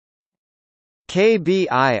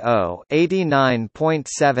KBIO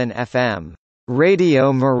 89.7 FM,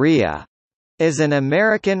 Radio Maria, is an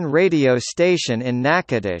American radio station in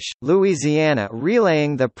Natchitoches, Louisiana,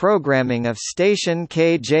 relaying the programming of station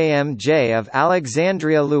KJMJ of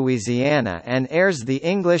Alexandria, Louisiana, and airs the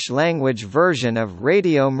English-language version of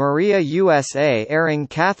Radio Maria USA, airing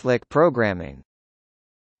Catholic programming.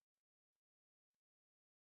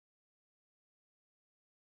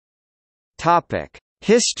 Topic: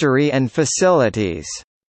 History and facilities.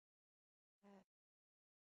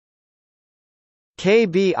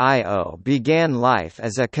 KBIO began life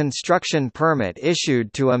as a construction permit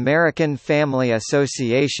issued to American Family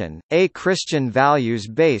Association, a Christian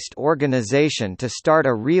values-based organization, to start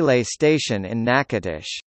a relay station in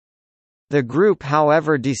Natchitoches. The group,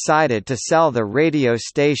 however, decided to sell the radio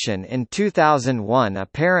station in 2001,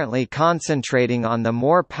 apparently concentrating on the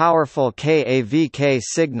more powerful KAVK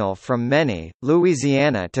signal from Many,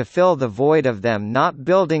 Louisiana, to fill the void of them not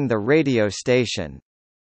building the radio station.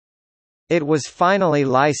 It was finally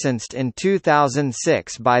licensed in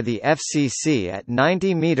 2006 by the FCC at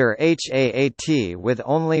 90-meter HAAT with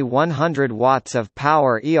only 100 watts of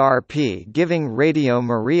power ERP, giving Radio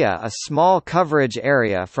Maria a small coverage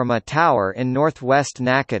area from a tower in northwest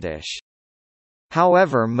Natchitoches.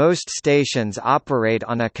 However, most stations operate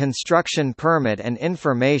on a construction permit and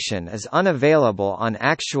information is unavailable on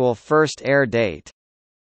actual first air date.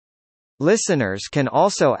 Listeners can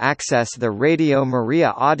also access the Radio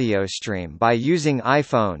Maria audio stream by using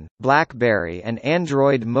iPhone, BlackBerry and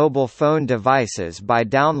Android mobile phone devices by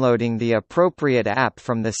downloading the appropriate app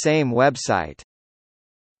from the same website.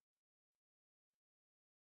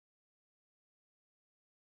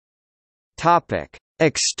 Topic: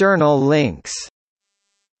 External links.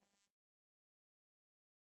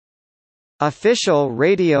 Official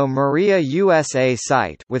Radio Maria USA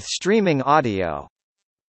site with streaming audio.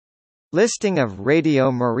 Listing of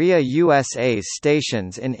Radio Maria USA's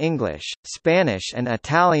stations in English, Spanish and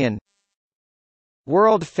Italian.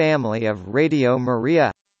 World Family of Radio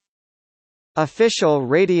Maria. Official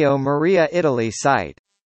Radio Maria Italy site.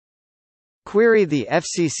 Query the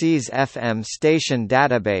FCC's FM station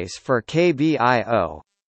database for KBIO.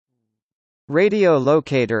 Radio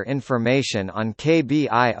locator information on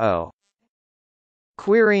KBIO.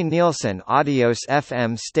 Query Nielsen Audios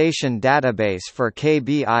FM station database for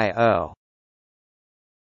KBIO.